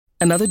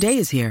Another day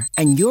is here,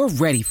 and you're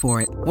ready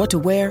for it. What to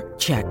wear?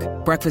 Check.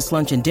 Breakfast,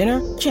 lunch, and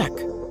dinner? Check.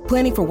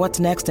 Planning for what's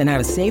next and how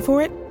to save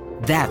for it?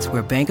 That's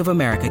where Bank of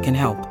America can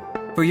help.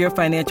 For your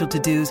financial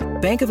to-dos,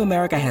 Bank of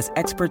America has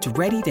experts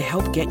ready to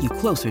help get you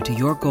closer to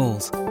your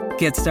goals.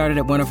 Get started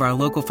at one of our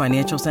local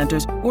financial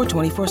centers or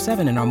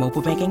 24/7 in our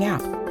mobile banking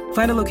app.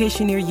 Find a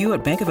location near you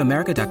at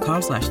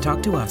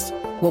bankofamerica.com/talktous.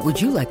 What would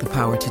you like the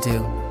power to do?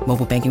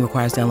 Mobile banking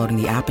requires downloading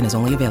the app and is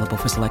only available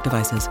for select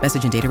devices.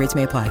 Message and data rates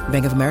may apply.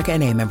 Bank of America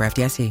N.A., member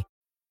FDIC.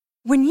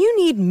 When you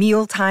need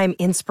mealtime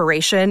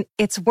inspiration,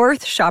 it's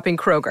worth shopping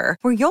Kroger,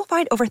 where you'll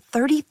find over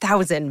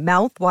 30,000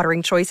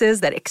 mouth-watering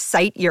choices that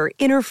excite your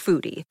inner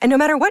foodie. And no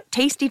matter what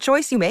tasty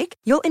choice you make,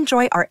 you'll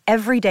enjoy our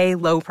everyday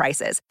low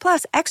prices,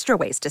 plus extra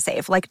ways to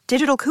save, like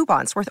digital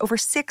coupons worth over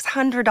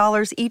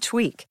 $600 each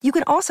week. You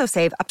can also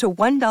save up to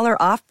 $1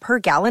 off per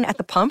gallon at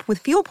the pump with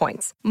fuel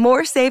points.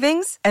 More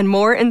savings and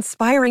more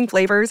inspiring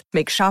flavors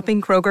make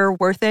shopping Kroger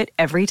worth it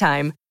every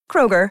time.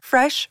 Kroger,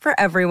 fresh for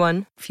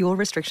everyone. Fuel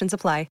restrictions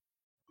apply.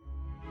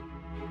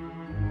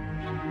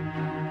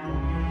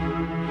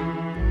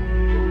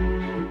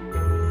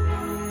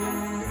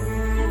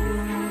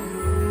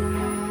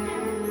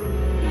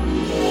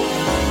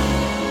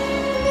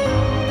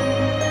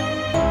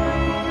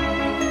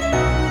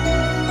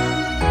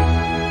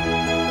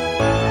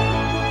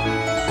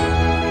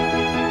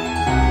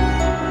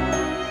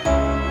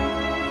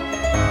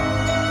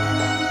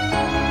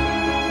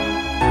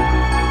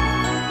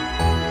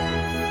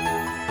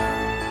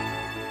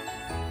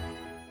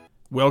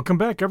 Welcome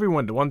back,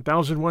 everyone, to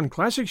 1001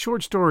 Classic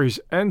Short Stories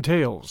and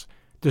Tales.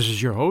 This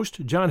is your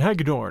host, John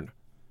Hagedorn.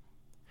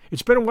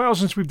 It's been a while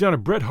since we've done a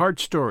Bret Harte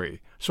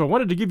story, so I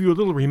wanted to give you a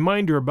little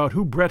reminder about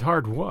who Bret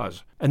Harte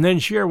was, and then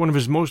share one of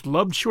his most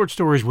loved short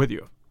stories with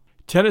you.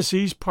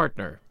 Tennessee's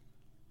Partner.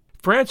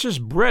 Francis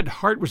Bret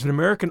Harte was an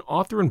American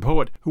author and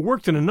poet who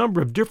worked in a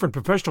number of different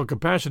professional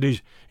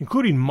capacities,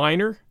 including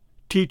miner,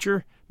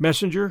 teacher,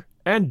 messenger,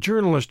 and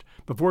journalist,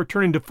 before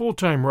turning to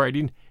full-time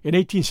writing in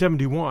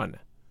 1871.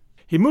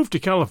 He moved to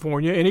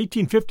California in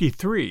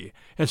 1853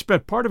 and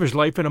spent part of his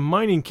life in a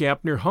mining camp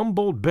near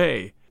Humboldt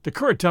Bay, the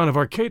current town of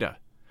Arcata,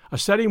 a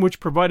setting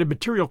which provided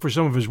material for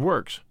some of his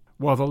works,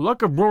 while the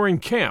Luck of Roaring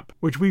Camp,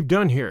 which we've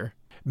done here,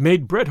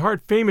 made Bret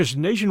Harte famous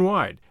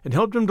nationwide and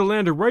helped him to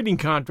land a writing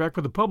contract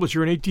with a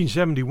publisher in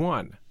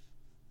 1871.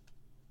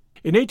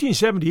 In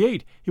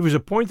 1878, he was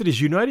appointed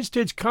as United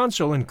States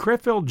Consul in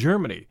Krefeld,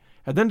 Germany,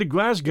 and then to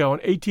Glasgow in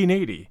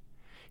 1880.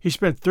 He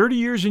spent 30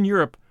 years in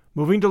Europe,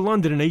 moving to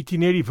London in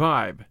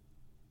 1885.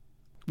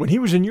 When he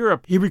was in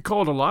Europe, he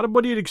recalled a lot of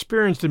what he had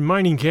experienced in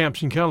mining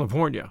camps in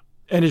California,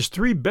 and his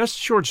three best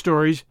short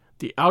stories,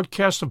 The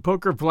Outcasts of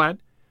Poker Flat,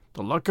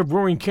 The Luck of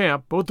Roaring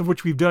Camp, both of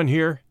which we've done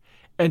here,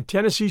 and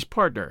Tennessee's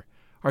Partner,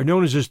 are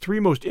known as his three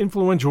most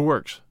influential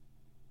works.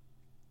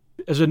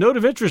 As a note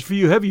of interest for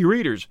you heavy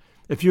readers,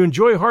 if you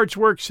enjoy Harte's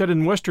work set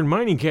in Western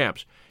mining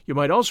camps, you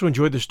might also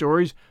enjoy the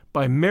stories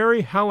by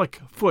Mary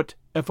Halleck Foote,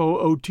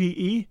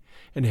 F-O-O-T-E,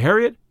 and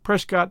Harriet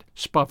Prescott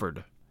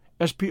Spofford,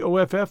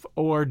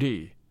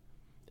 S-P-O-F-F-O-R-D.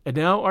 And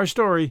now our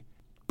story,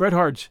 Bret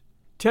Harte's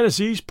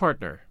Tennessee's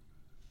Partner.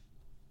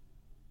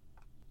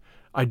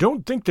 I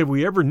don't think that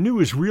we ever knew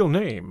his real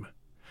name.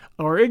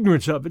 Our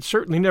ignorance of it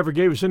certainly never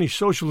gave us any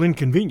social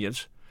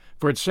inconvenience,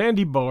 for at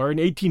Sandy Bar in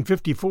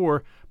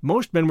 1854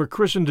 most men were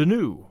christened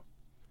anew.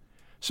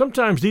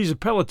 Sometimes these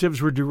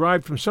appellatives were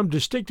derived from some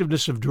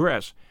distinctiveness of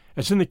dress,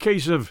 as in the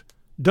case of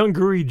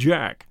Dungaree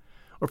Jack,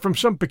 or from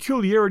some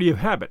peculiarity of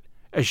habit,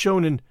 as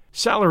shown in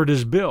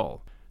Saleratus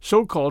Bill,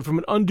 so called from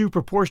an undue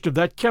proportion of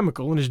that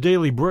chemical in his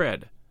daily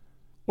bread,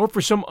 or for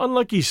some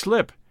unlucky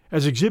slip,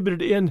 as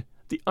exhibited in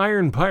The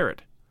Iron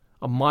Pirate,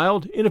 a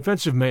mild,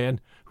 inoffensive man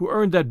who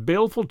earned that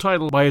baleful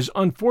title by his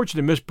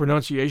unfortunate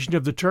mispronunciation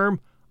of the term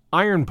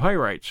iron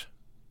pyrites.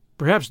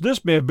 Perhaps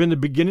this may have been the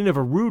beginning of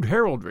a rude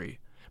heraldry,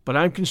 but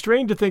I am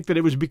constrained to think that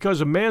it was because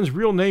a man's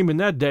real name in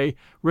that day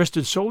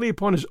rested solely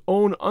upon his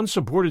own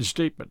unsupported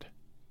statement.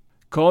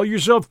 "Call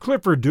yourself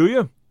Clifford, do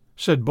you?"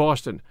 said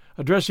Boston,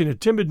 addressing a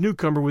timid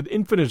newcomer with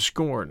infinite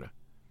scorn.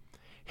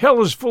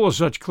 "Hell is full of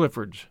such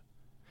Cliffords."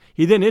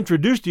 He then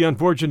introduced the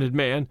unfortunate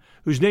man,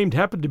 whose name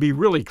happened to be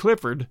really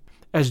Clifford,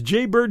 as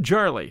Jaybird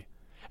Charlie,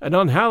 an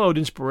unhallowed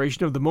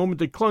inspiration of the moment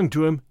that clung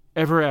to him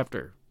ever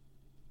after.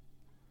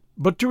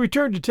 But to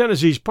return to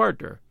Tennessee's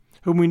Partner,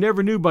 whom we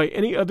never knew by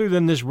any other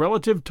than this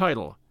relative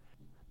title.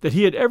 That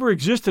he had ever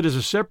existed as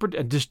a separate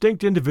and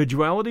distinct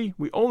individuality,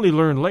 we only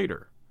learned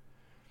later.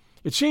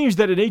 It seems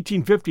that in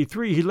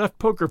 1853 he left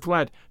Poker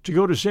Flat to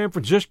go to San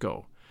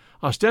Francisco,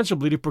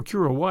 ostensibly to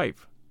procure a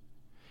wife.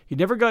 He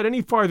never got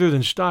any farther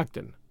than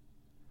Stockton.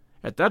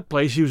 At that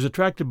place he was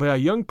attracted by a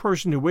young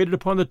person who waited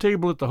upon the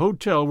table at the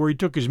hotel where he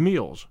took his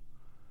meals.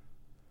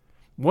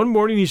 One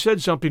morning he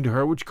said something to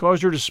her which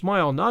caused her to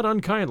smile not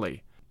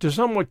unkindly, to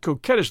somewhat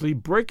coquettishly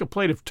break a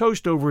plate of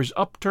toast over his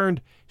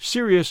upturned,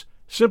 serious,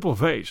 simple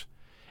face,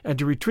 and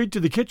to retreat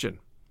to the kitchen.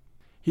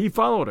 He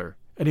followed her,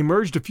 and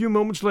emerged a few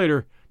moments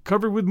later,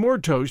 covered with more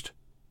toast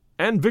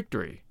and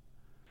victory.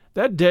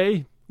 That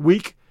day,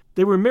 week,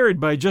 they were married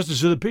by a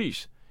justice of the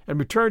peace, and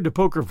returned to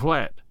Poker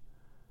Flat.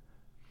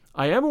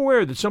 I am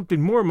aware that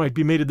something more might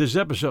be made of this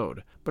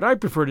episode, but I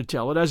prefer to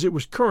tell it as it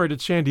was current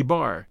at Sandy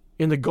Bar,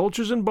 in the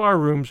gulches and bar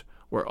rooms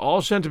where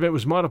all sentiment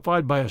was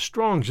modified by a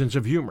strong sense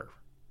of humor.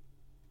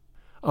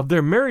 Of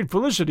their married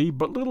felicity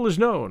but little is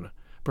known,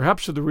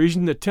 perhaps for the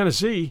reason that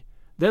Tennessee,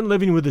 then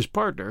living with his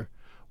partner,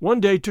 one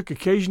day took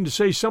occasion to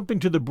say something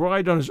to the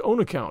bride on his own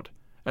account,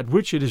 at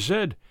which, it is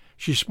said,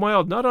 she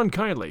smiled not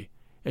unkindly,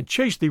 and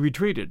chastely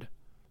retreated,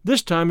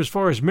 this time as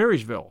far as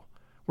Marysville,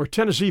 where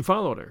Tennessee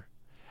followed her,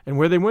 and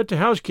where they went to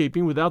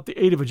housekeeping without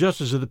the aid of a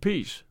justice of the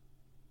peace.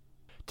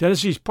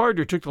 Tennessee's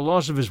partner took the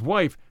loss of his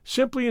wife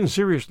simply and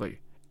seriously,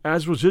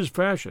 as was his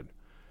fashion.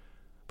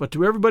 But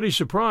to everybody's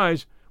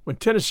surprise, when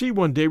Tennessee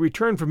one day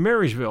returned from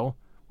Marysville,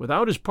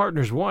 without his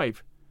partner's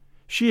wife,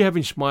 she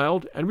having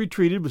smiled and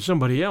retreated with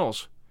somebody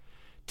else,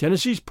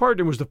 Tennessee's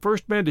partner was the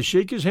first man to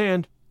shake his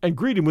hand and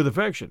greet him with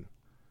affection.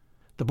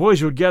 The boys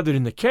who had gathered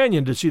in the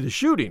canyon to see the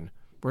shooting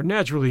were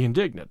naturally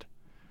indignant.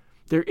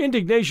 Their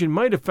indignation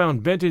might have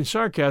found vent in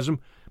sarcasm,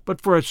 but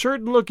for a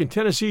certain look in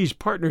Tennessee's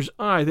partner's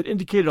eye that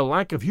indicated a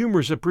lack of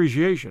humorous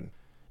appreciation.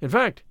 In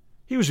fact,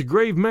 he was a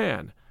grave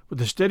man,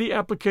 with a steady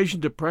application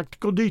to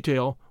practical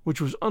detail which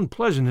was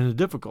unpleasant in the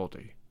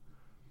difficulty.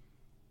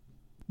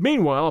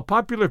 Meanwhile, a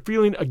popular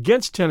feeling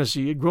against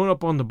Tennessee had grown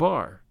up on the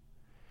bar.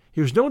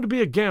 He was known to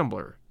be a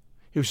gambler.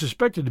 He was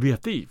suspected to be a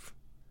thief.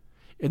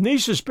 In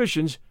these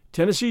suspicions,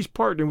 Tennessee's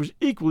partner was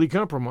equally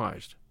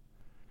compromised.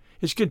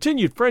 His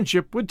continued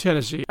friendship with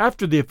Tennessee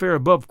after the affair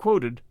above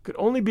quoted could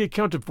only be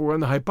accounted for on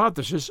the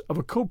hypothesis of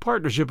a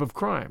co-partnership of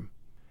crime.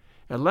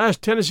 At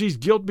last Tennessee's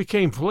guilt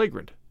became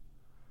flagrant.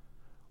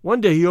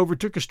 One day he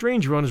overtook a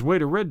stranger on his way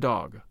to Red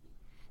Dog.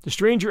 The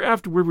stranger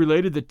afterward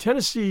related that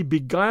Tennessee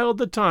beguiled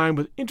the time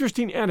with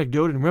interesting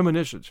anecdote and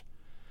reminiscence,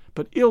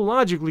 but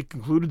illogically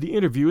concluded the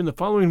interview in the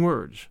following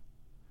words: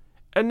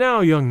 "And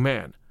now, young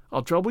man,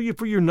 I'll trouble you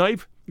for your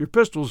knife, your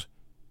pistols,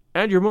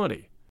 and your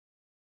money.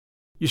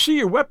 You see,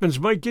 your weapons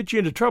might get you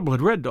into trouble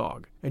at Red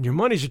Dog, and your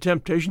money's a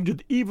temptation to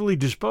the evilly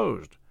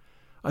disposed.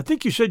 I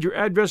think you said your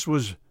address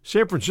was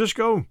San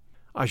Francisco?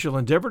 I shall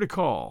endeavor to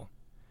call."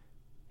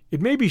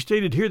 It may be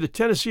stated here that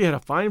Tennessee had a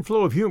fine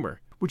flow of humor,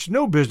 which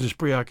no business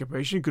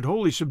preoccupation could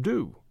wholly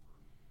subdue.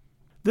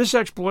 This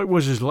exploit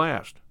was his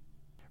last.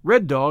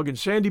 Red Dog and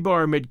Sandy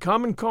Bar made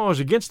common cause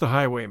against the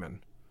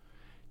highwayman.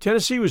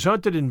 Tennessee was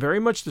hunted in very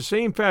much the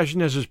same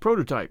fashion as his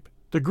prototype,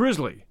 the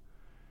grizzly.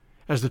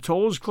 As the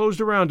tolls closed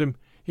around him,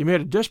 he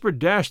made a desperate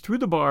dash through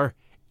the bar,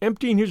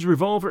 emptying his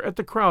revolver at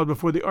the crowd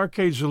before the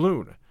Arcade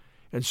Saloon,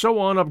 and so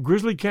on up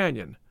Grizzly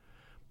Canyon.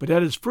 But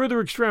at its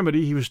further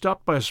extremity he was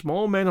stopped by a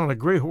small man on a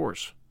gray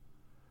horse.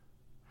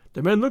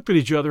 The men looked at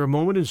each other a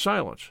moment in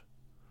silence.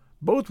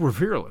 Both were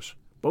fearless,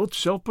 both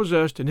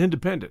self-possessed and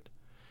independent,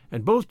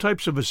 and both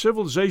types of a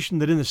civilization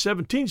that in the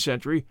 17th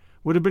century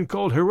would have been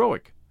called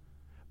heroic,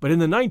 but in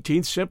the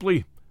 19th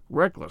simply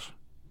reckless.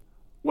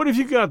 "What have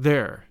you got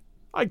there?"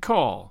 "I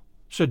call,"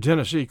 said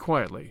Tennessee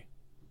quietly.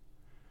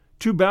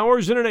 "2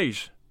 Bowers and an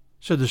ace,"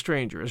 said the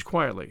stranger as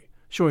quietly,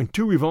 showing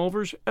 2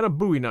 revolvers and a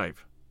bowie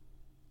knife.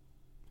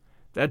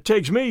 "That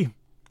takes me,"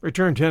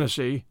 returned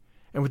Tennessee,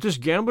 and with this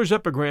gambler's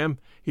epigram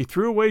he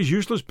threw away his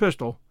useless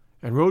pistol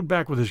and rode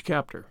back with his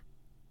captor.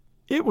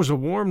 It was a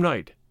warm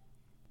night.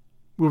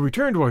 We'll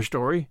return to our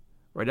story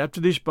right after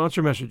these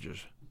sponsor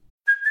messages.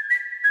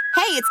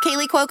 Hey, it's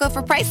Kaylee Cuoco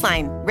for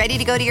Priceline. Ready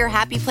to go to your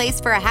happy place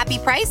for a happy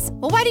price?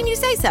 Well, why didn't you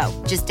say so?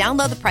 Just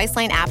download the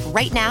Priceline app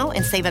right now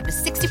and save up to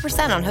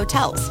 60% on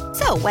hotels.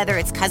 So whether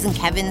it's Cousin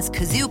Kevin's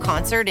Kazoo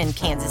Concert in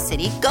Kansas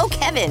City, go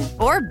Kevin,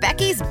 or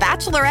Becky's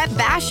Bachelorette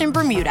Bash in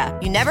Bermuda,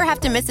 you never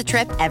have to miss a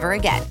trip ever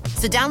again.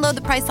 So download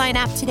the Priceline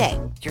app today.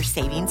 Your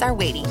savings are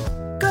waiting.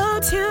 Go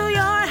to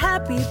your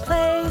happy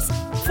place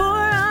for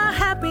a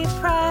happy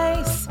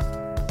price.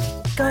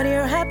 Go to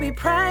your happy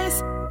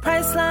price,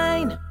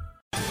 Priceline.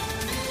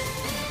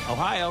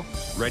 Ohio,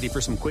 ready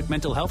for some quick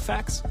mental health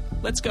facts?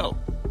 Let's go.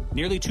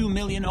 Nearly 2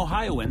 million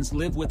Ohioans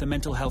live with a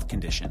mental health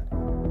condition.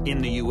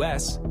 In the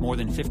U.S., more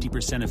than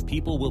 50% of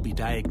people will be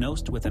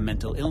diagnosed with a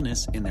mental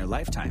illness in their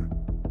lifetime.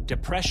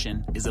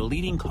 Depression is a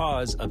leading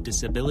cause of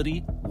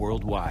disability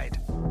worldwide.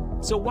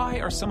 So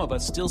why are some of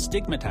us still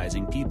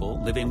stigmatizing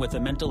people living with a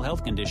mental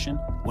health condition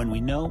when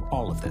we know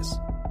all of this?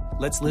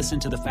 Let's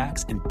listen to the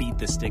facts and beat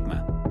the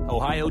stigma.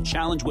 Ohio,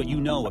 challenge what you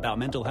know about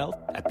mental health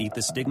at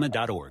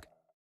beatthestigma.org.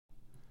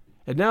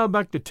 And now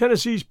back to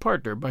Tennessee's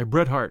Partner by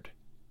Bret Harte.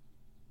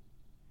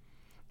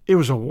 It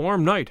was a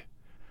warm night.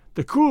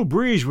 The cool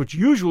breeze which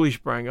usually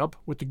sprang up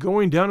with the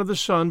going down of the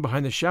sun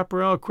behind the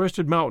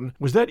chaparral-crested mountain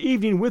was that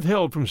evening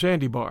withheld from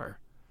Sandy Bar.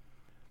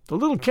 The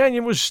little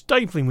canyon was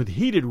stifling with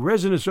heated,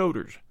 resinous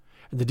odors,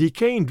 and the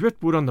decaying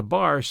driftwood on the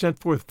bar sent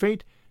forth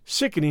faint,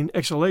 sickening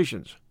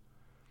exhalations.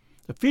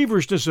 The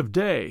feverishness of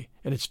day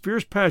and its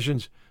fierce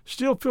passions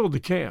still filled the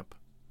camp.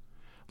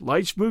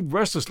 Lights moved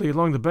restlessly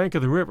along the bank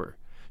of the river,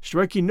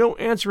 striking no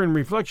answering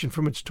reflection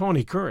from its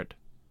tawny current.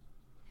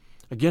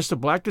 Against the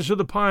blackness of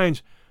the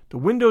pines, the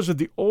windows of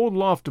the old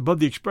loft above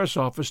the express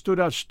office stood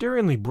out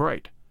staringly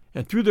bright,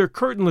 and through their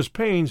curtainless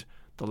panes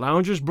the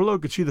loungers below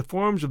could see the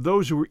forms of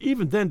those who were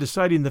even then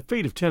deciding the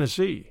fate of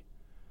Tennessee.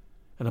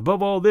 and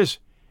above all this,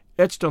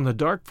 etched on the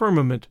dark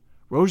firmament,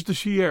 rose the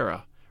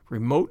Sierra,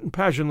 remote and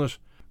passionless,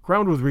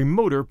 crowned with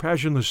remoter,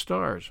 passionless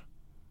stars.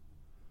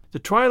 The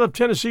trial of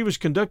Tennessee was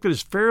conducted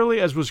as fairly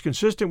as was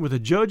consistent with a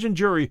judge and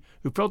jury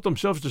who felt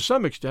themselves to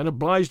some extent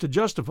obliged to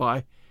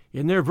justify,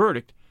 in their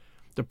verdict,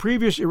 the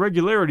previous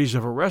irregularities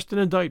of arrest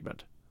and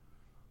indictment.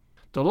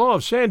 The law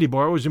of Sandy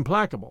Bar was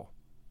implacable,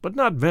 but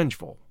not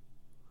vengeful.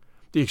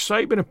 The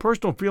excitement and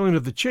personal feeling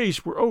of the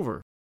chase were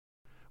over.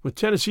 With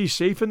Tennessee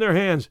safe in their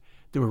hands,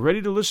 they were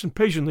ready to listen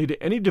patiently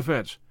to any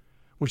defense,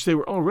 which they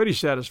were already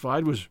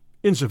satisfied was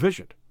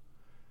insufficient.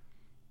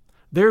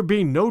 There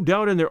being no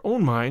doubt in their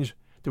own minds,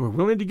 they were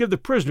willing to give the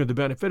prisoner the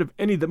benefit of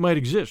any that might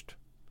exist.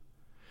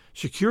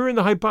 Secure in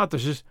the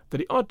hypothesis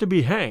that he ought to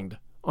be hanged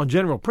on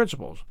general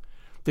principles,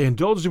 they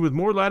indulged him with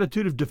more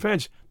latitude of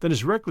defense than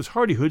his reckless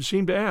hardihood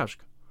seemed to ask.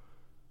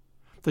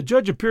 The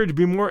judge appeared to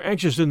be more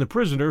anxious than the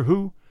prisoner,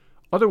 who,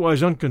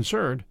 otherwise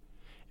unconcerned,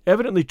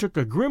 evidently took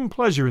a grim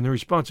pleasure in the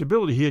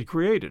responsibility he had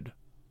created.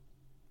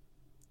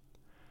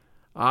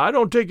 "I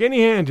don't take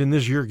any hand in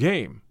this your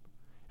game,"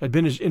 had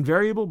been his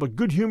invariable but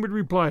good-humored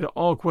reply to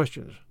all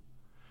questions.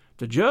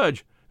 The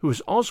judge, who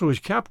was also his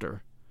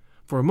captor,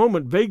 for a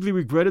moment vaguely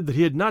regretted that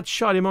he had not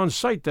shot him on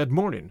sight that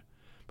morning,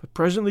 but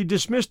presently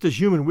dismissed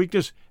this human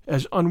weakness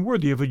as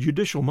unworthy of a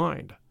judicial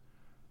mind.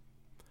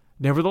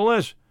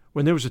 Nevertheless,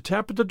 when there was a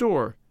tap at the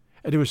door,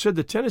 and it was said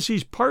that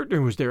Tennessee's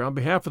partner was there on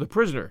behalf of the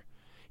prisoner,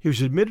 he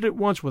was admitted at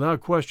once without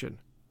question.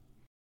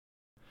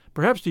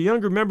 Perhaps the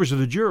younger members of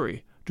the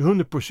jury, to whom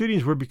the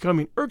proceedings were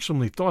becoming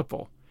irksomely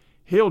thoughtful,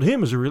 hailed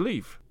him as a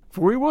relief,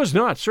 for he was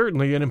not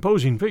certainly an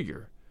imposing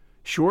figure.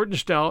 Short and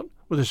stout,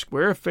 with a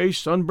square face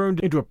sunburned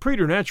into a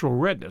preternatural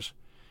redness,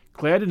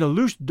 clad in a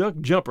loose duck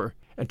jumper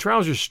and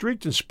trousers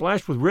streaked and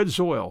splashed with red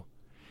soil,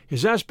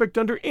 his aspect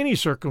under any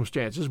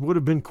circumstances would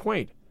have been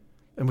quaint,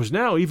 and was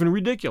now even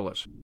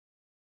ridiculous.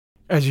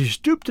 As he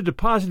stooped to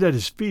deposit at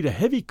his feet a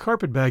heavy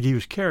carpet-bag he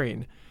was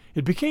carrying,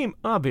 it became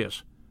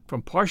obvious,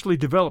 from partially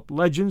developed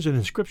legends and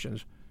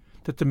inscriptions,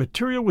 that the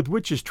material with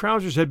which his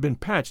trousers had been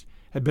patched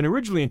had been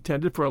originally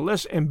intended for a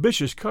less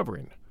ambitious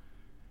covering.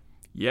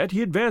 Yet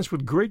he advanced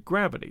with great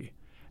gravity,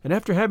 and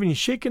after having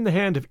shaken the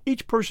hand of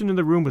each person in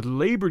the room with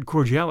labored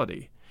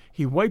cordiality,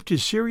 he wiped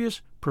his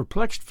serious,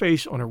 perplexed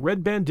face on a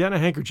red bandana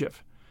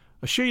handkerchief,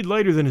 a shade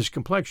lighter than his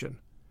complexion,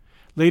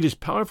 laid his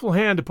powerful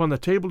hand upon the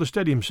table to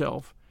steady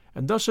himself,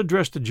 and thus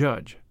addressed the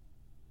judge.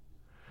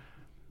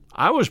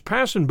 "I was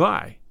passing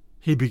by,"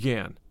 he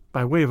began,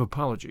 by way of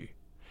apology,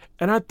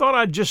 "and I thought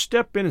I'd just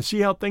step in and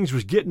see how things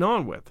was getting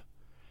on with.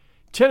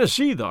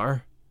 Tennessee,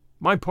 thar,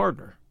 my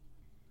partner.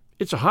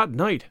 It's a hot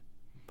night.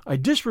 I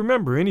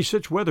disremember any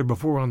such weather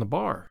before on the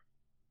bar."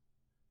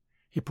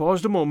 He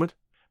paused a moment,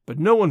 but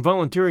no one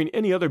volunteering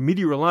any other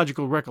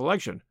meteorological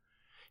recollection,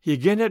 he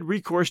again had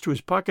recourse to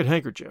his pocket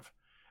handkerchief,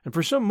 and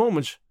for some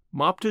moments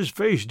mopped his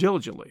face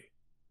diligently.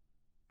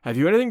 "Have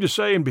you anything to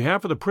say in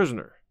behalf of the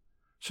prisoner?"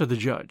 said the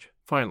judge,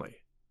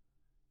 finally.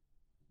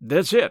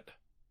 "That's it,"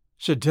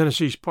 said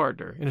Tennessee's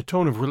partner, in a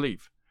tone of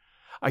relief.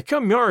 "I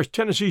come yar as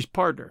Tennessee's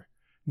partner,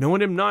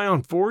 knowing him nigh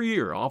on 4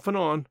 year, off and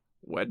on,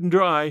 wet and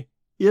dry,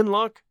 in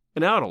luck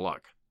and out of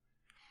luck.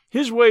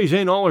 His ways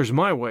ain't allers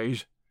my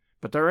ways,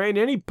 but there ain't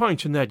any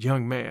punch in that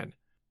young man.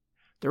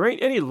 There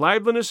ain't any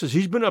liveliness as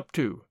he's been up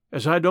to,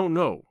 as I don't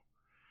know.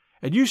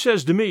 And you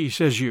says to me,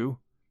 says you,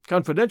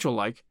 confidential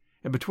like,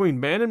 and between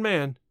man and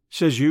man,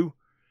 says you,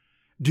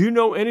 do you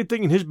know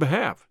anything in his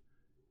behalf?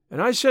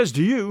 And I says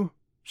to you,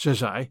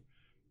 says I,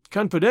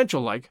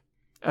 confidential like,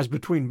 as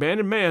between man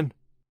and man,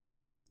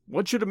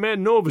 what should a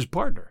man know of his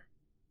partner?"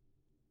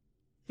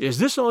 "Is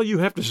this all you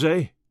have to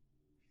say?"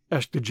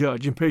 asked the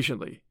judge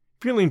impatiently,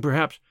 feeling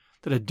perhaps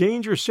that a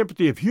dangerous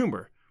sympathy of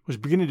humor was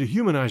beginning to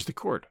humanize the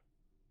court.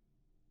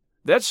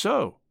 "That's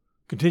so,"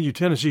 continued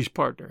Tennessee's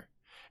partner.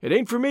 "It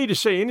ain't for me to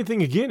say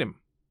anything agin him.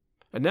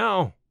 And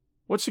now,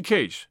 what's the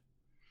case?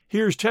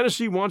 Here's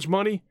Tennessee wants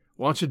money,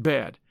 wants it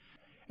bad,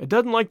 and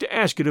doesn't like to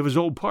ask it of his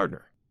old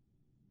partner.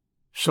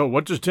 So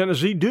what does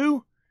Tennessee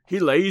do? He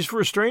lays for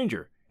a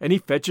stranger, and he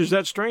fetches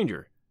that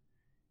stranger.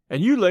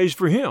 And you lays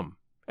for him,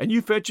 and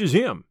you fetches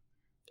him,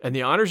 and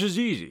the honors is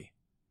easy.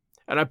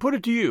 And I put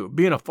it to you,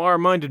 being a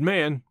far-minded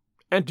man,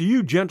 and to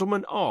you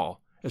gentlemen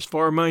all, as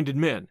far-minded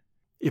men,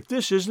 if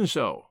this isn't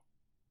so."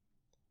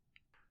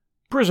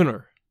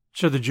 "Prisoner,"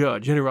 said the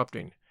judge,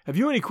 interrupting, "have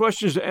you any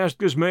questions to ask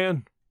this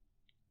man?"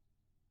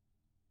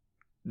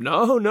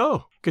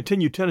 No,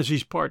 continued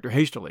Tennessee's partner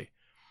hastily.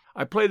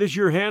 "I play this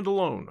your hand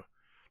alone.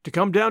 To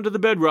come down to the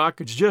bedrock,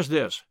 it's just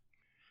this.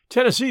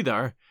 Tennessee,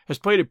 thar, has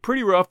played it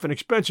pretty rough and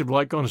expensive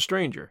like on a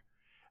stranger,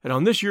 and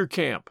on this your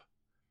camp.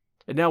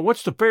 And now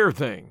what's the fair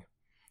thing?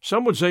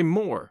 Some would say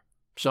more,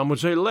 some would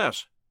say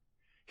less.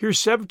 Here's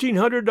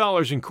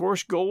 $1,700 in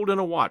coarse gold and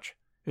a watch.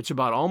 It's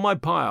about all my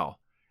pile,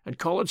 and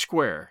call it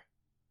square."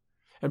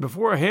 And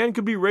before a hand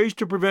could be raised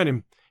to prevent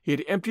him, he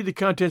had emptied the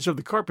contents of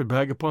the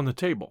carpet-bag upon the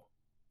table.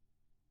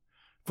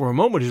 For a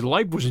moment his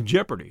life was in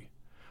jeopardy.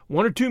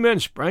 1 or 2 men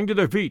sprang to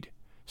their feet,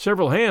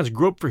 several hands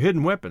groped for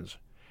hidden weapons,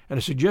 and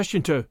a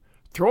suggestion to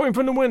 "throw him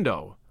from the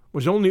window"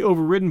 was only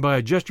overridden by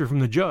a gesture from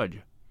the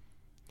judge,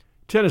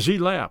 Tennessee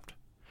laughed,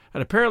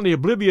 and apparently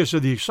oblivious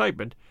of the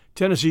excitement,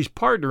 Tennessee's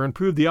partner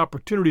improved the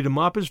opportunity to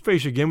mop his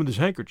face again with his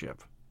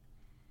handkerchief.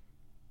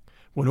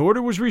 When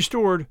order was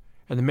restored,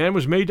 and the man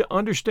was made to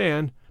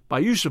understand, by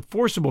use of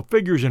forcible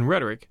figures and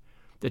rhetoric,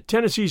 that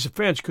Tennessee's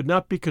offense could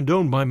not be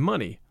condoned by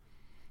money,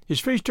 his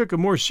face took a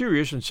more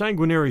serious and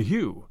sanguinary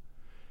hue,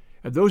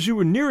 and those who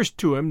were nearest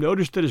to him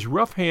noticed that his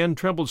rough hand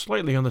trembled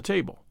slightly on the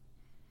table.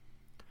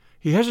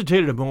 He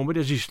hesitated a moment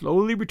as he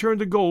slowly returned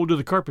the gold to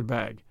the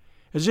carpet-bag,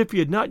 as if he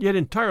had not yet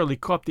entirely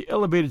caught the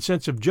elevated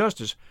sense of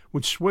justice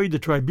which swayed the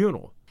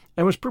tribunal,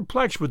 and was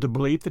perplexed with the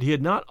belief that he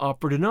had not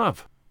offered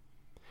enough.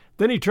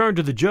 Then he turned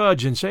to the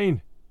judge and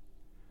saying,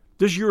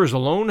 "This yours a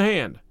lone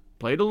hand,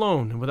 played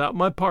alone and without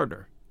my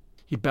partner."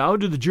 He bowed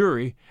to the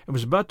jury and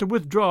was about to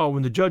withdraw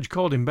when the judge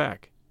called him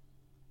back.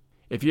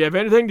 "If you have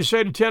anything to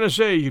say to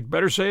Tennessee, you'd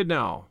better say it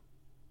now."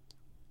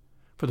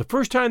 For the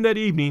first time that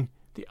evening,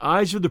 the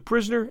eyes of the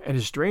prisoner and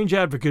his strange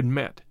advocate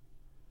met.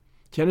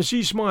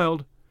 Tennessee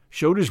smiled,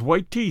 showed his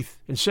white teeth,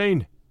 and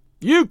saying,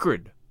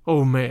 "Euchred,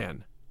 old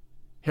man,"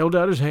 held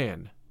out his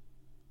hand.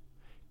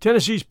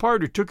 Tennessee's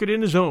partner took it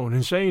in his own,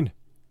 and saying,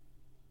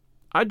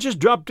 "I just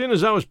dropped in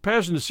as I was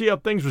passing to see how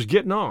things was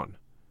getting on,"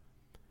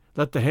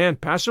 let the hand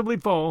passively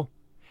fall,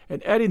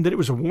 and adding that it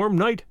was a warm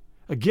night,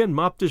 again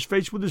mopped his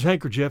face with his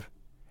handkerchief,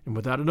 and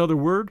without another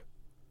word,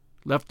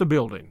 left the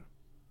building.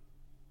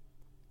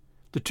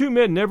 The two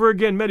men never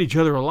again met each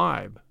other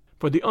alive,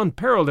 for the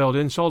unparalleled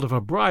insult of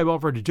a bribe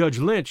offered to Judge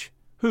Lynch,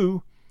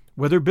 who,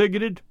 whether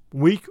bigoted,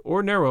 weak,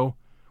 or narrow,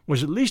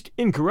 was at least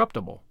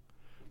incorruptible,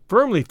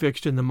 firmly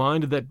fixed in the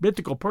mind of that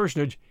mythical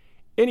personage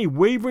any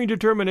wavering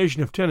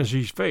determination of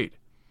Tennessee's fate,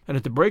 and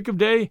at the break of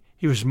day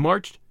he was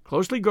marched,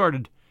 closely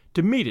guarded,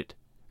 to meet it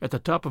at the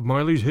top of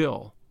Marley's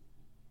Hill.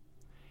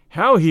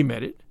 How he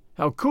met it,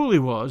 how cool he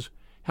was,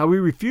 how he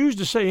refused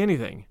to say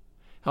anything,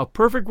 how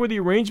perfect were the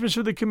arrangements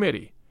of the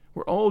committee,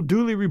 were all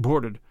duly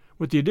reported,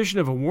 with the addition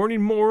of a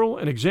warning moral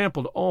and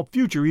example to all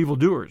future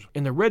evildoers,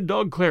 in the Red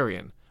Dog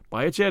Clarion,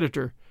 by its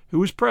editor, who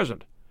was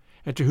present,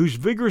 and to whose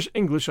vigorous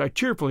English I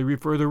cheerfully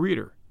refer the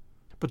reader.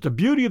 But the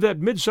beauty of that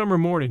midsummer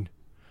morning,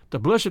 the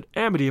blessed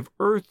amity of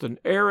earth and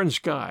air and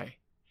sky,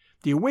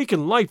 the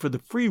awakened life of the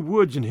free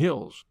woods and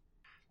hills,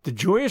 the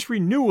joyous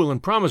renewal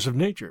and promise of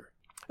nature,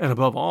 and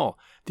above all,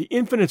 the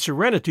infinite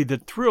serenity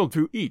that thrilled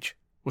through each,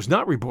 was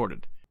not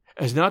reported,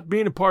 as not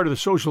being a part of the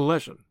social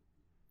lesson.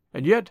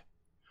 And yet,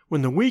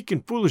 when the weak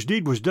and foolish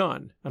deed was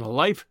done, and a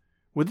life,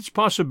 with its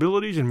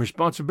possibilities and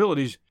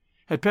responsibilities,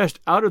 had passed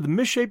out of the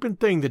misshapen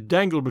thing that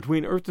dangled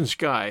between earth and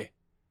sky,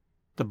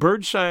 the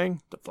birds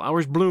sang, the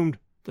flowers bloomed,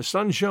 the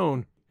sun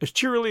shone, as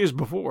cheerily as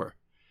before,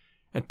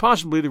 and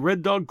possibly the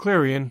Red Dog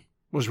Clarion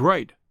was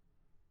right.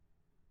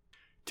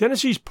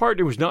 Tennessee's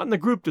partner was not in the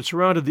group that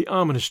surrounded the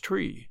ominous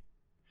tree,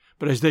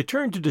 but as they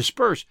turned to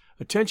disperse,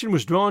 attention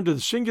was drawn to the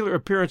singular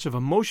appearance of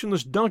a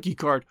motionless donkey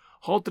cart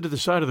halted at the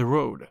side of the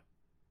road.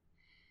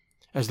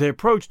 As they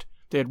approached,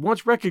 they at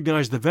once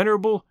recognized the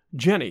venerable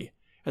Jenny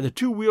and the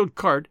two-wheeled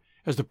cart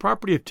as the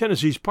property of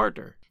Tennessee's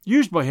partner,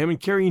 used by him in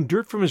carrying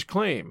dirt from his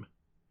claim,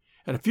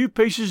 and a few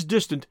paces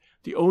distant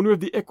the owner of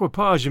the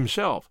equipage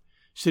himself,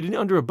 sitting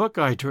under a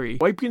buckeye tree,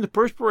 wiping the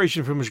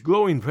perspiration from his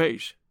glowing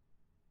face.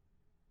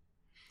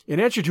 In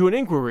answer to an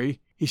inquiry,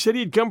 he said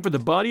he had come for the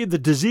body of the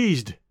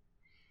deceased.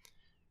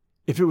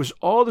 If it was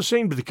all the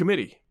same to the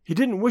committee, he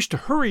didn't wish to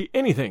hurry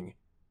anything.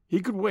 He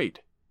could wait.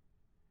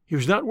 He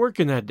was not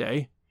working that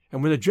day,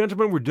 and when the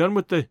gentlemen were done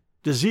with the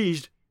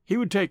deceased, he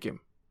would take him.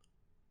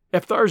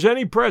 "If there's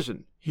any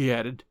present," he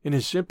added, in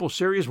his simple,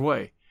 serious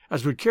way,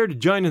 "as would care to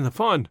join in the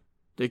fun,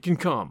 they can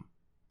come."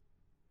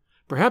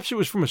 Perhaps it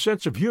was from a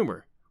sense of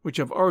humor,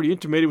 which I've already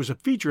intimated was a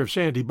feature of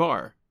Sandy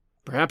Bar.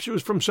 Perhaps it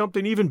was from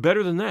something even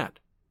better than that.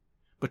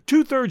 But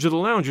 2/3 of the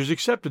loungers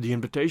accepted the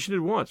invitation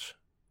at once.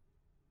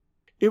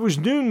 It was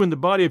noon when the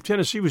body of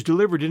Tennessee was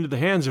delivered into the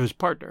hands of his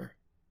partner.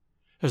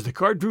 As the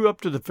cart drew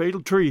up to the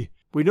fatal tree,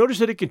 we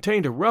noticed that it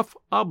contained a rough,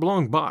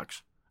 oblong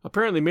box,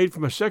 apparently made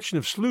from a section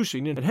of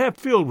sluicing and half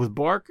filled with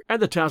bark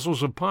and the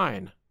tassels of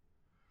pine.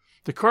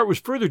 The cart was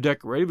further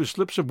decorated with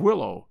slips of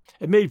willow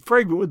and made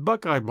fragrant with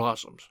buckeye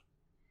blossoms.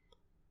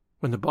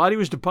 When the body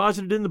was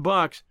deposited in the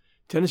box,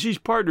 Tennessee's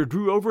partner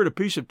drew over it a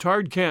piece of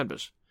tarred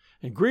canvas,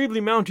 and gravely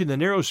mounting the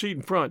narrow seat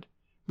in front,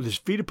 with his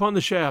feet upon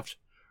the shafts,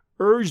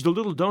 urged the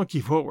little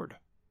donkey forward.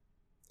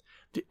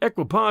 The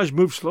equipage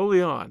moved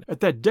slowly on, at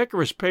that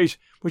decorous pace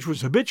which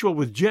was habitual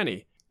with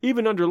Jenny,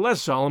 even under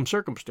less solemn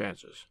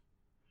circumstances.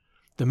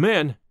 The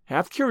men,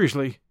 half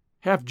curiously,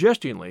 half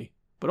jestingly,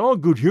 but all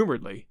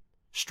good-humoredly,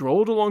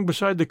 strolled along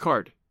beside the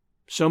cart,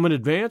 some in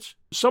advance,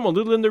 some a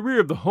little in the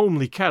rear of the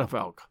homely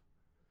catafalque.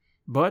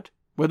 But,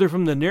 whether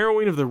from the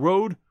narrowing of the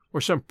road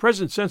or some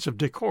present sense of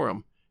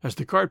decorum, as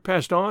the cart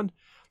passed on,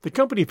 the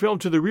company fell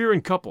to the rear in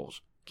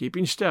couples,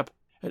 keeping step,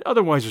 and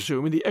otherwise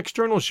assuming the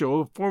external show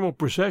of formal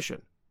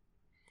procession.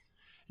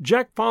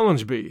 Jack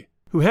Follinsby,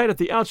 who had at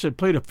the outset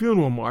played a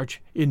funeral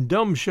march in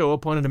dumb show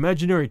upon an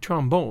imaginary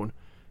trombone,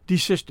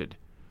 desisted,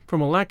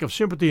 from a lack of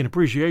sympathy and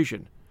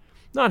appreciation,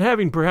 not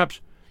having, perhaps,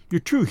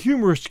 your true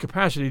humorist's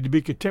capacity to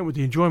be content with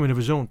the enjoyment of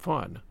his own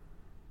fun.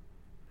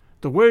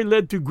 The way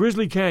led through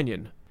Grizzly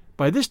Canyon,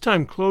 by this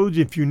time clothed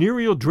in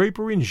funereal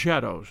drapery and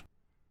shadows.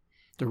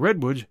 The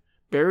redwoods,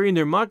 burying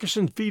their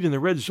moccasined feet in the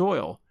red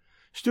soil,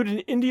 stood in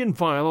Indian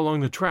file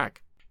along the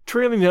track,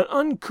 trailing that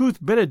uncouth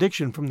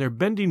benediction from their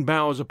bending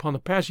boughs upon the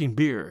passing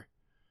bier.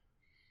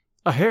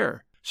 A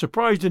hare,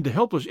 surprised into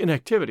helpless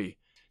inactivity,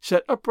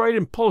 sat upright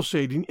and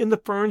pulsating in the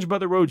ferns by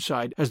the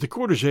roadside as the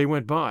cortege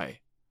went by.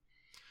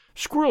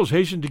 Squirrels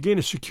hastened to gain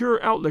a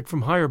secure outlook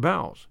from higher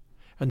boughs,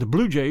 and the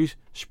blue jays,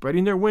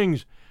 spreading their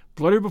wings,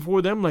 fluttered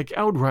before them like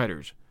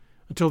outriders,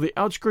 until the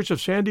outskirts of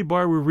Sandy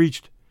Bar were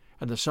reached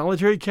and the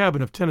solitary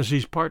cabin of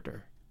Tennessee's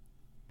partner.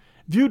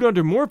 Viewed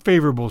under more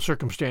favorable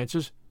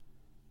circumstances,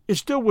 it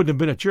still wouldn't have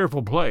been a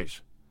cheerful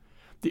place.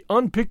 The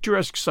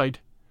unpicturesque site,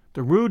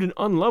 the rude and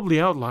unlovely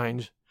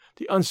outlines,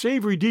 the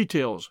unsavory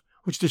details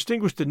which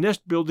distinguished the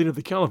nest building of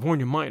the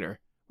California miner,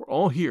 were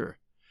all here,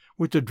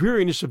 with the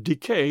dreariness of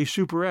decay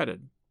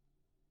superadded.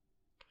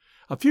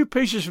 A few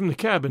paces from the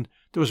cabin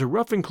there was a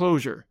rough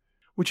enclosure,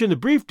 which in the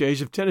brief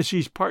days of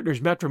Tennessee's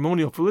partner's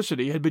matrimonial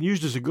felicity had been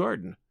used as a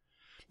garden,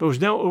 but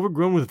was now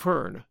overgrown with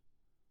fern.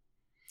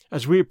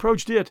 As we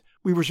approached it,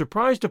 we were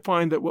surprised to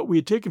find that what we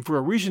had taken for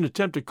a recent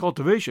attempt at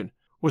cultivation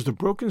was the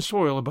broken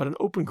soil about an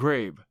open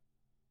grave.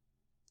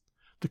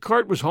 The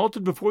cart was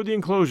halted before the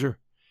enclosure,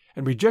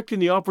 and rejecting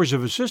the offers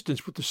of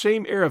assistance with the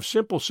same air of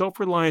simple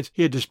self-reliance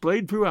he had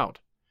displayed throughout,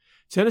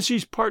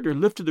 Tennessee's partner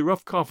lifted the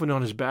rough coffin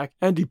on his back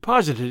and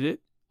deposited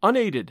it,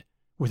 unaided,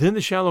 within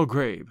the shallow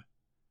grave.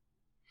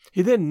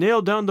 He then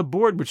nailed down the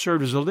board which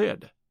served as a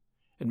lid,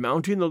 and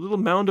mounting the little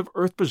mound of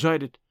earth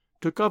beside it,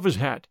 took off his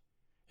hat,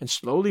 and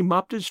slowly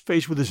mopped his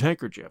face with his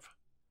handkerchief.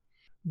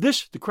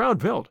 This, the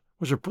crowd felt,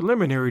 was a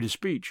preliminary to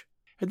speech,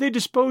 and they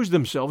disposed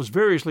themselves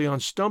variously on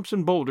stumps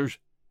and boulders,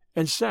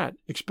 and sat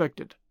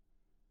expectant.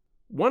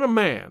 "When a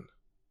man,"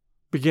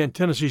 began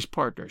Tennessee's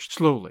partner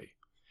slowly,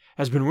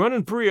 "has been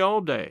running free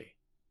all day,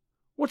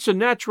 what's the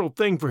natural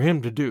thing for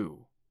him to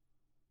do?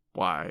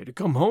 Why, to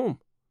come home.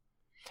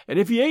 And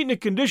if he ain't in a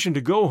condition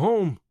to go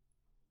home,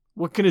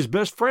 what can his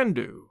best friend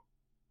do?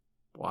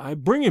 Why,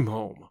 bring him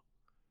home.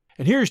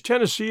 And here's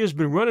Tennessee has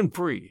been running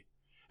free,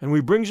 and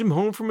we brings him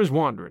home from his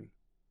wandering."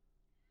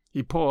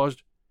 He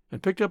paused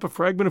and picked up a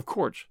fragment of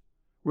quartz,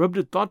 rubbed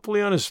it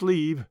thoughtfully on his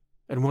sleeve,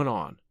 and went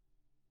on.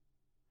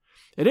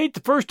 "It ain't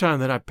the first time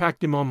that I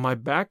packed him on my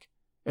back,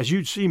 as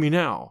you'd see me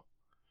now.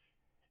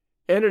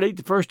 And it ain't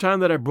the first time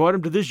that I brought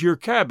him to this yer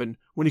cabin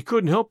when he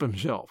couldn't help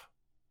himself.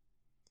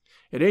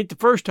 It ain't the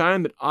first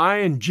time that I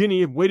and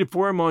Jinny have waited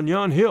for him on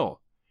yon hill,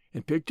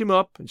 and picked him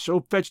up and so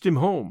fetched him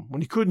home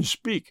when he couldn't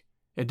speak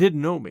and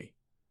didn't know me.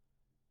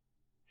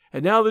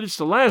 And now that it's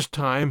the last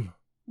time,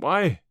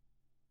 why—"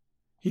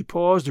 He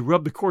paused and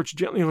rubbed the quartz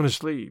gently on his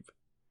sleeve.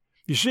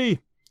 "You see,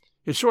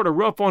 it's sort of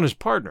rough on his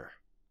partner.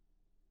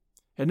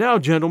 And now,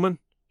 gentlemen,"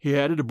 he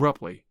added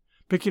abruptly,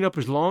 picking up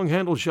his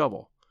long-handled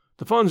shovel,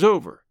 "the fun's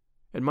over,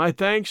 and my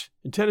thanks,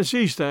 and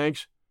Tennessee's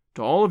thanks,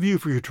 to all of you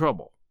for your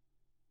trouble."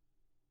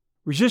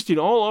 Resisting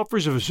all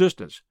offers of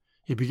assistance,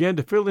 he began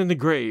to fill in the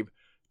grave,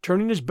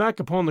 turning his back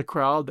upon the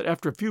crowd that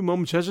after a few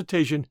moments'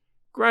 hesitation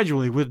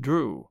gradually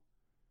withdrew.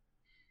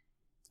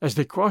 As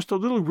they crossed the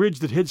little ridge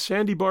that hid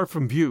Sandy Bar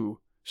from view,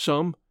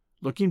 some,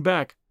 looking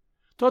back,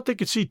 thought they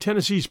could see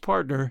Tennessee's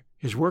partner,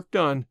 his work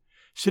done,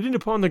 sitting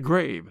upon the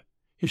grave,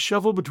 his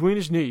shovel between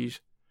his knees,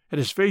 and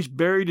his face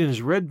buried in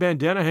his red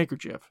bandana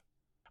handkerchief.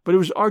 But it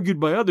was argued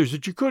by others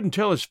that you couldn't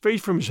tell his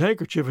face from his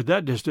handkerchief at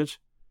that distance,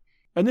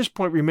 and this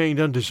point remained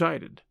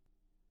undecided.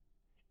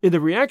 In the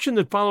reaction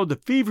that followed the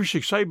feverish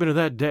excitement of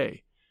that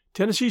day,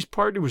 Tennessee's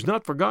partner was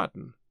not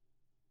forgotten.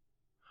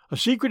 A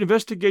secret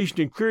investigation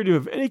had cleared him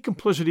of any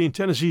complicity in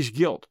Tennessee's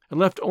guilt, and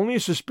left only a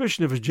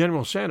suspicion of his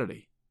general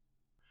sanity.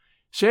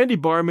 Sandy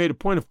Bar made a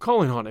point of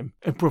calling on him,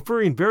 and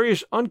proffering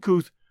various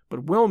uncouth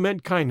but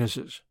well-meant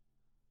kindnesses.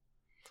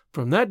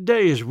 From that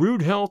day his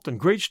rude health and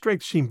great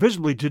strength seemed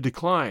visibly to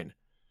decline,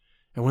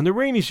 and when the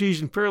rainy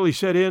season fairly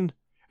set in,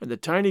 and the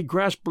tiny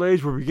grass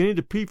blades were beginning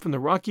to peep from the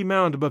rocky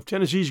mound above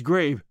Tennessee's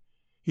grave,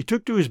 he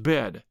took to his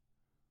bed.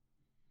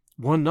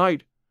 One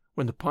night,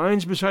 when the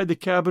pines beside the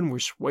cabin were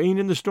swaying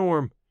in the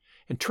storm,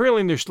 and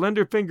trailing their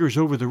slender fingers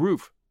over the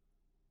roof,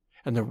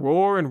 and the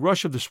roar and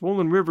rush of the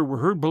swollen river were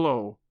heard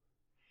below,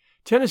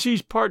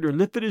 Tennessee's partner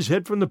lifted his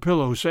head from the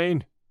pillow,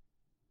 saying,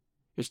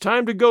 "It's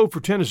time to go for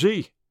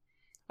Tennessee.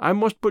 I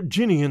must put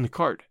Jinny in the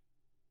cart,"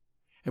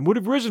 and would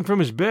have risen from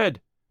his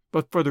bed,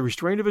 but for the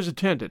restraint of his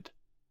attendant.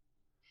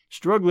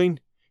 Struggling,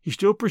 he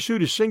still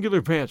pursued his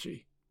singular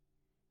fancy.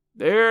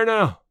 "There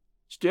now!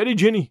 Steady,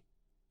 Jinny!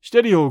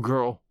 Steady, old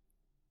girl!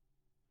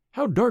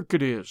 How dark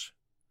it is!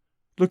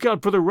 Look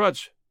out for the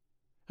ruts,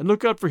 and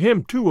look out for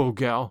him too, old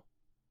gal.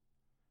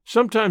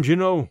 Sometimes, you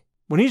know,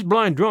 when he's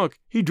blind drunk,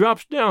 he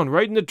drops down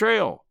right in the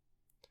trail.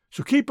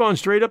 So keep on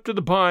straight up to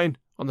the pine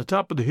on the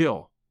top of the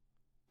hill.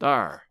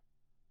 Thar!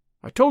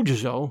 I told you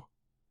so.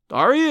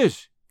 Thar he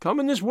is,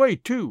 coming this way,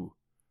 too,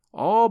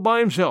 all by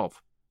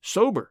himself,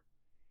 sober,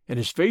 and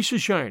his face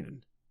is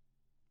shining.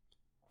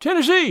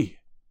 Tennessee!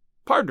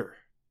 Partner!"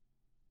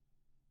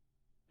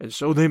 And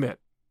so they met.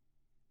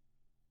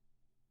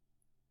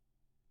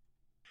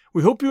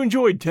 We hope you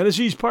enjoyed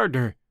Tennessee's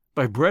Partner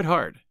by Bret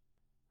Harte.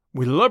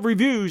 We love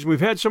reviews, and we've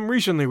had some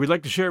recently we'd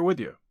like to share with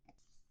you.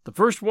 The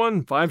first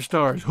one, 5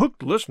 stars,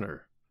 hooked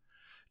listener.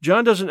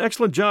 John does an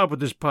excellent job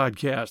with this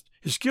podcast.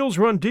 His skills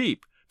run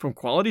deep, from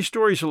quality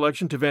story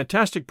selection to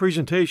fantastic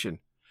presentation.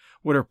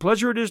 What a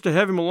pleasure it is to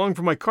have him along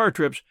for my car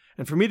trips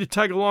and for me to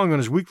tag along on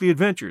his weekly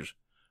adventures.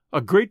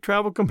 A great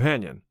travel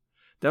companion.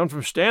 Down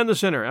from Stan the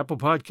Sinner, Apple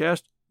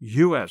Podcast,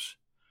 US.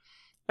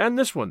 And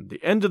this one,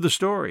 The End of the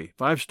Story,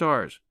 5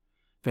 stars.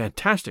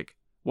 Fantastic.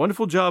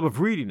 Wonderful job of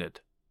reading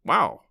it.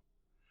 Wow.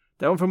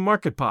 That one from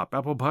Market Pop,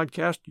 Apple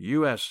Podcast,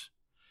 US.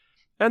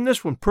 And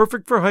this one,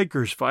 Perfect for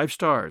Hikers, 5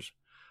 stars.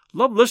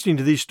 Love listening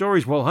to these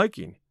stories while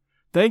hiking.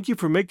 Thank you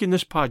for making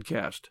this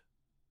podcast.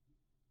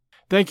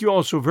 Thank you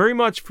all so very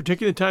much for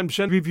taking the time to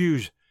send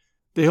reviews.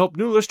 They help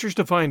new listeners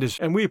to find us,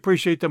 and we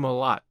appreciate them a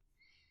lot.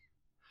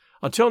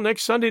 Until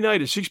next Sunday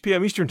night at 6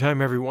 p.m. Eastern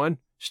Time, everyone,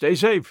 stay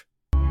safe.